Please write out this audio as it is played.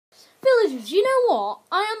Guys, do you know what?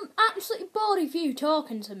 I am absolutely bored of you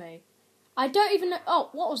talking to me. I don't even know... Oh,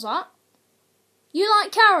 what was that? You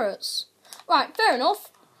like carrots? Right, fair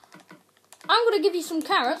enough. I'm going to give you some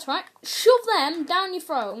carrots, right? Shove them down your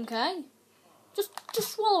throat, okay? Just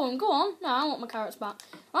swallow them, go on. No, I want my carrots back.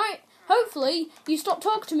 Right, hopefully you stop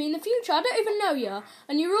talking to me in the future. I don't even know you.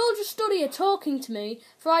 And you're all just stood here talking to me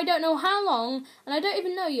for I don't know how long. And I don't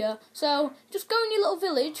even know you. So, just go in your little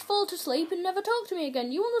village, fall to sleep and never talk to me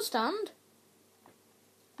again. You understand?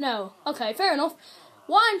 No. Okay, fair enough.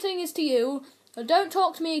 What I'm saying is to you, don't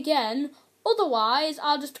talk to me again. Otherwise,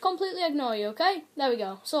 I'll just completely ignore you, okay? There we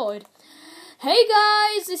go. Sorted. Hey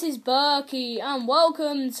guys, this is Birky and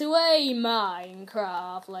welcome to a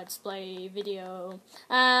Minecraft Let's Play video.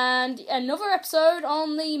 And another episode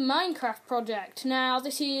on the Minecraft project. Now,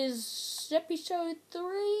 this is episode 3,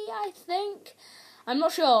 I think. I'm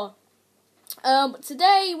not sure. But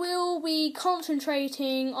today we'll be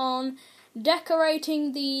concentrating on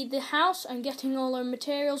decorating the house and getting all the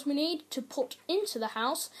materials we need to put into the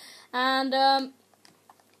house. And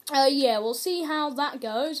yeah, we'll see how that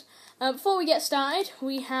goes. Before we get started,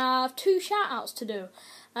 we have 2 shout-outs to do.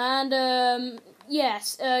 And,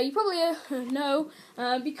 yes, you probably know,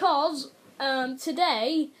 because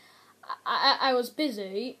today I was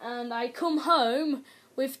busy and I come home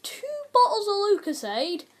with 2 bottles of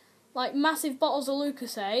Lucasade, like massive bottles of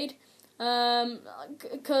Lucasade,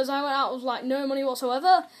 because I went out with, like, no money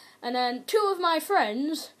whatsoever. And then 2 of my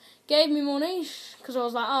friends gave me money, because I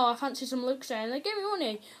was like, oh, I fancy some Lucasade, and they gave me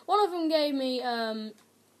money. One of them gave me,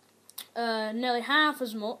 nearly half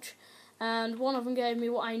as much, and one of them gave me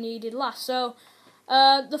what I needed last. So,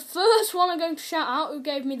 the first one I'm going to shout out, who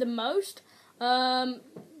gave me the most, shout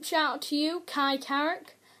out to you, Kai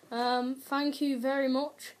Carrick. Thank you very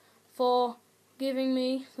much for giving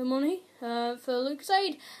me the money for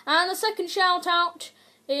Lucasade. And the second shout out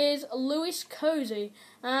is Lewis Cozy.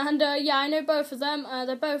 And yeah, I know both of them.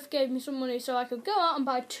 They both gave me some money so I could go out and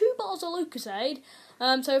buy 2 bottles of Lucasade.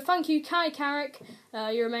 So thank you, Kai Carrick,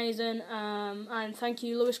 you're amazing, and thank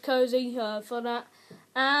you, Lewis Cozy, for that.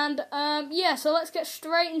 And yeah, so let's get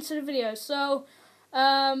straight into the video. So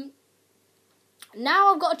now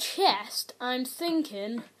I've got a chest, I'm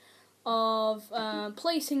thinking of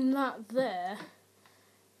placing that there.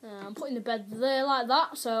 I'm putting the bed there like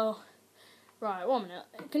that. So right, 1 minute.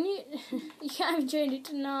 Can you? You can't even change it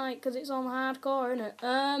tonight because it's on hardcore, isn't it?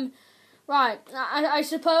 Right, I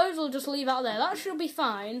suppose we'll just leave out there. That should be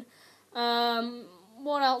fine.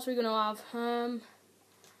 What else are we going to have?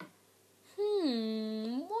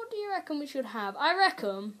 What do you reckon we should have? I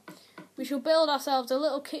reckon we should build ourselves a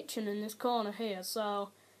little kitchen in this corner here.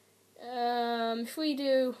 So, if we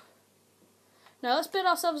do... No, let's build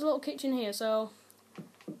ourselves a little kitchen here. So,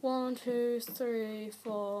 1, 2, 3,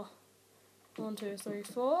 4... 1, 2, 3,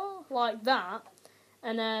 4, like that.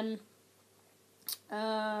 And then,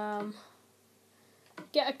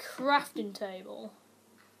 get a crafting table,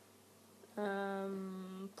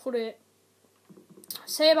 put it,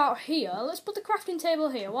 say about here, let's put the crafting table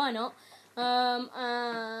here, why not,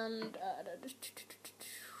 and,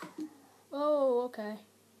 oh, okay,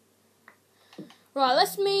 right,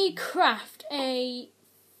 let's me craft a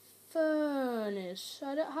furnace.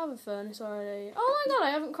 I don't have a furnace already. Oh my god, I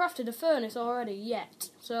haven't crafted a furnace already yet,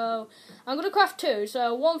 so I'm going to craft 2,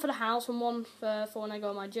 so 1 for the house and 1 for when I go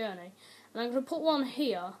on my journey. And I'm going to put 1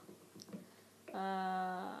 here.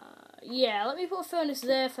 Yeah, let me put a furnace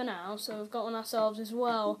there for now, so we've got one ourselves as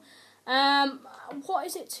well. What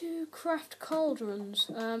is it to craft cauldrons?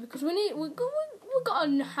 Because we've got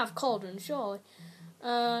to have cauldrons, surely.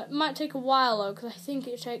 It might take a while though, because I think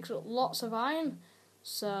it takes up lots of iron.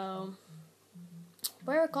 So,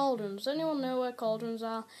 where are cauldrons? Does anyone know where cauldrons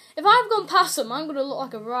are? If I've gone past them, I'm going to look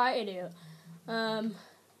like a right idiot.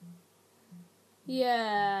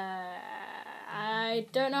 Yeah, I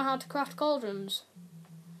don't know how to craft cauldrons.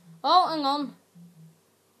 Oh, hang on.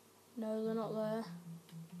 No, they're not there.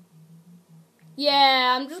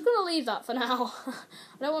 Yeah, I'm just going to leave that for now.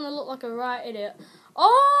 I don't want to look like a right idiot.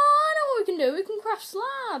 Oh, I know what we can do. We can craft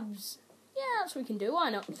slabs. Yeah, that's what we can do. Why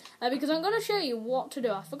not? Because I'm going to show you what to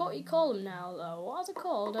do. I forgot what you call them now, though. What are they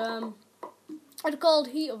called? They're called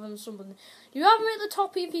heat ovens or something. You have them at the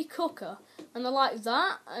top of your cooker, and they're like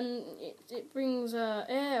that, and it brings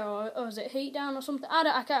air, or is it heat down or something?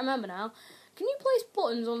 I can't remember now. Can you place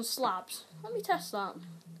buttons on slabs? Let me test that.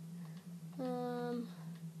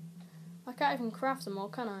 I can't even craft them all,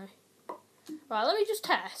 can I? Right, let me just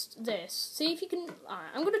test this. See if you can...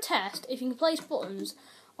 Alright, I'm going to test if you can place buttons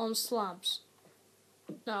on slabs.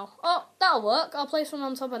 No. Oh, that'll work. I'll place one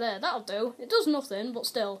on top of there. That'll do. It does nothing, but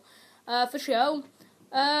still. For show.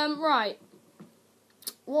 Right.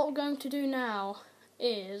 what we're going to do now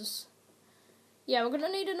is, yeah, we're going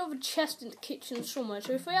to need another chest in the kitchen somewhere.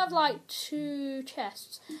 So if we have like 2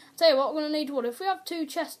 chests, I'll tell you what, we're going to need wood. If we have 2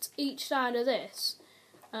 chests each side of this,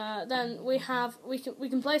 then we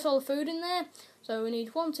can place all the food in there. So we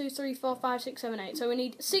need 1, 2, 3, 4, 5, 6, 7, 8. So we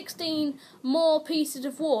need 16 more pieces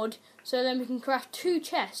of wood. So then we can craft 2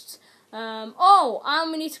 chests. And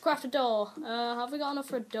we need to craft a door. Have we got enough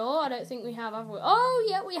for a door? I don't think we have we? Oh,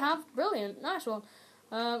 yeah, we have. Brilliant. Nice one.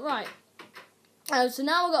 Right. So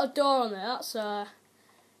now we've got a door on there. That's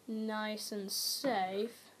nice and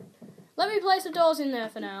safe. Let me place the doors in there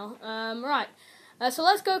for now. Right. So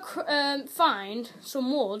let's go find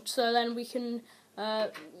some wood so then we can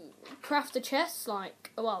craft the chests,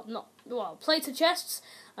 place the chests,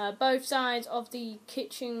 both sides of the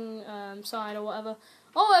kitchen side or whatever.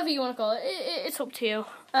 Or whatever you want to call it. It's up to you.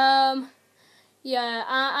 Yeah,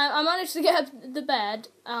 I managed to get the bed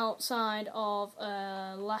outside of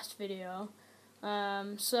last video. Yeah,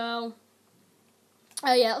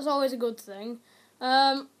 that's always a good thing.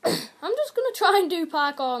 I'm just going to try and do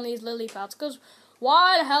parkour on these lily pads, because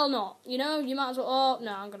why the hell not? You know, you might as well... Oh,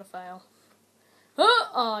 no, I'm going to fail.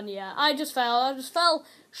 Oh, yeah, I just failed. I just fell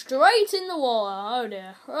straight in the water. Oh,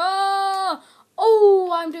 dear.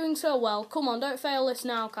 Oh, I'm doing so well. Come on, don't fail this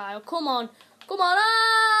now, Kyle. Come on. Come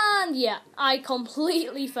on. And, yeah, I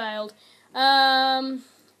completely failed. Right,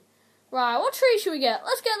 what tree should we get?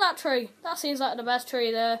 Let's get that tree. That seems like the best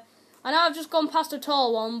tree there. I know I've just gone past a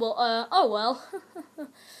tall one, but, oh well.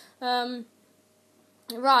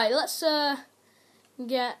 Right, let's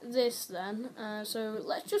get this then. So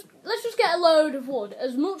let's just get a load of wood,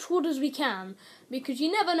 as much wood as we can, because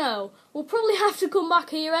you never know. We'll probably have to come back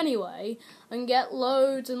here anyway and get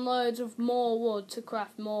loads and loads of more wood to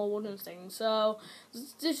craft more wooden things. So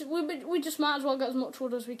we just might as well get as much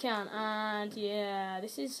wood as we can. And yeah,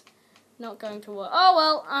 this is not going to work. Oh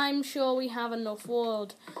well, I'm sure we have enough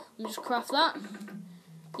wood. Let me just craft that.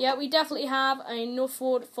 Yeah, we definitely have enough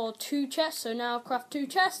wood for 2 chests, so now craft 2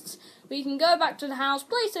 chests. We can go back to the house,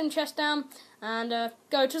 place them chests down, and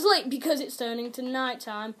go to sleep because it's turning to night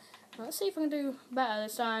time. Let's see if we can do better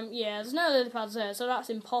this time. Yeah, there's no lily pads there, so that's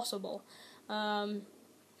impossible. But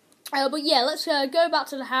yeah, let's go back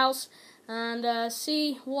to the house and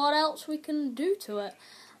see what else we can do to it.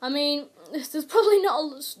 I mean, there's probably not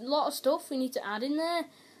a lot of stuff we need to add in there.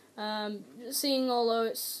 Seeing although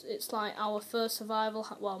it's like our first survival,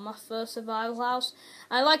 my first survival house,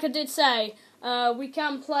 and like I did say, we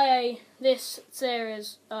can play this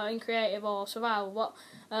series in creative or survival, but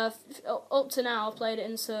up to now I've played it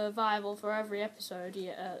in survival for every episode.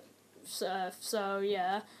 Yeah, so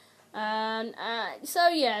yeah, and so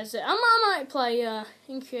yeah, I might play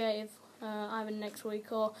in creative either next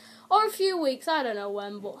week or a few weeks. I don't know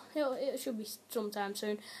when, but it should be sometime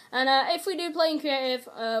soon. And if we do play in creative,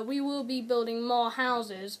 we will be building more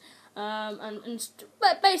houses and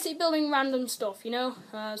basically building random stuff, you know.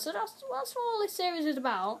 So that's what all this series is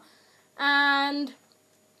about. And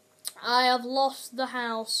I have lost the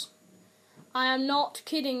house. I am not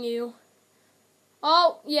kidding you.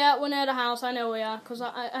 Oh yeah, we're near the house. I know we are, because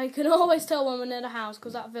I can always tell when we're near the house,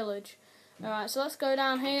 because that village. All right, so let's go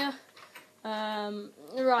down here.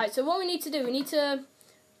 Right, so what we need to do, we need to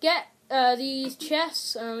get these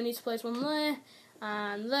chests, we need to place one there,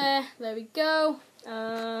 and there we go.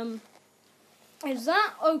 Is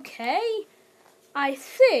that okay? I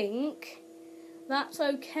think that's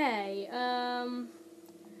okay.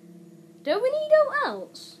 Do we need anything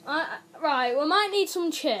else? Right, we might need some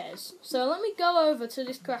chairs, so let me go over to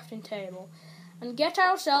this crafting table and get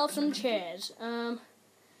ourselves some chairs.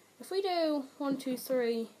 If we do 1, 2,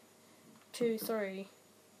 3, 2, 3.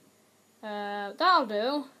 That'll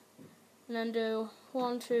do. And then do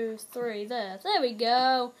 1, 2, 3 there. There we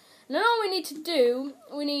go. And then all we need to do,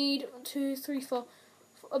 we need 2, 3, 4,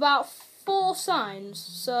 about 4 signs.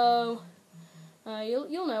 So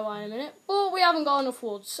you'll know why in a minute. But we haven't got enough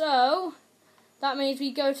wood, so that means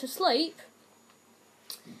we go to sleep.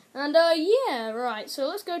 And yeah, right. So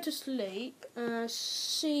let's go to sleep.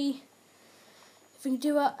 See if we can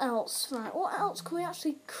do what else. Right, what else can we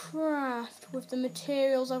actually craft with the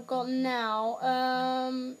materials I've got now?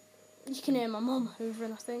 You can hear my mum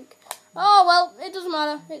hoovering, I think. Oh well, it doesn't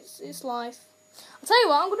matter. It's life. I'll tell you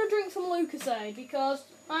what, I'm gonna drink some Lucasade because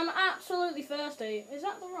I'm absolutely thirsty. Is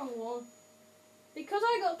that the wrong one? Because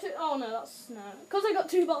I got 2. Oh no, that's no. Because I got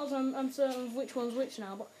 2 bottles, I'm certain of which one's which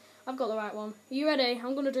now. But I've got the right one. Are you ready?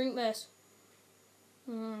 I'm gonna drink this.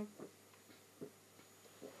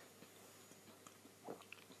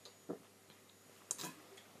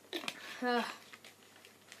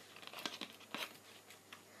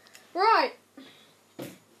 Right.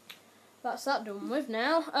 that's that done with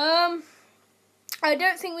now. I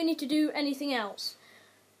don't think we need to do anything else.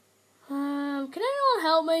 Can anyone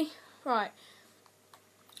help me? Right.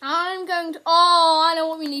 I'm going to... Oh, I know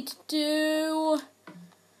what we need to do.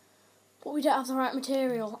 But we don't have the right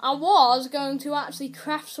material. I was going to actually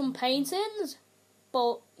craft some paintings,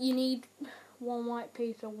 but you need one white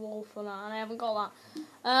piece of wool for that, and I haven't got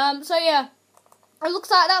that. So yeah, it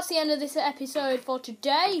looks like that's the end of this episode for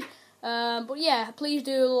today. But yeah, please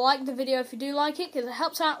do like the video if you do like it, because it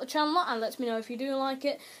helps out the channel and lets me know if you do like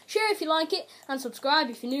it. Share if you like it, and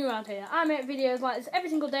subscribe if you're new around here. I make videos like this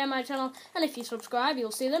every single day on my channel, and if you subscribe,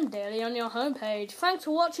 you'll see them daily on your homepage. Thanks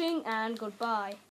for watching, and goodbye.